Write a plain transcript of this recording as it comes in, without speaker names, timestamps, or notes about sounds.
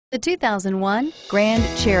The 2001 Grand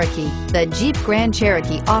Cherokee. The Jeep Grand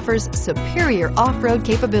Cherokee offers superior off-road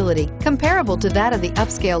capability comparable to that of the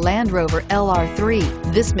upscale Land Rover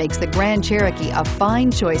LR3. This makes the Grand Cherokee a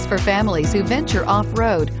fine choice for families who venture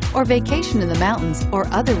off-road or vacation in the mountains or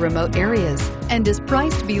other remote areas, and is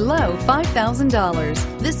priced below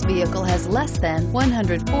 $5,000. This vehicle has less than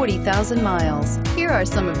 140,000 miles. Here are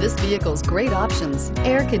some of this vehicle's great options: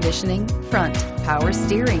 air conditioning, front, power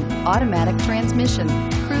steering, automatic transmission,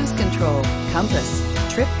 cruise control, compass,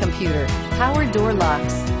 trip computer, power door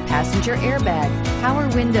locks, passenger airbag, power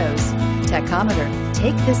windows, tachometer.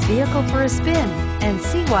 Take this vehicle for a spin and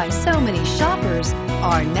see why so many shoppers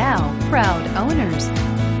are now proud owners.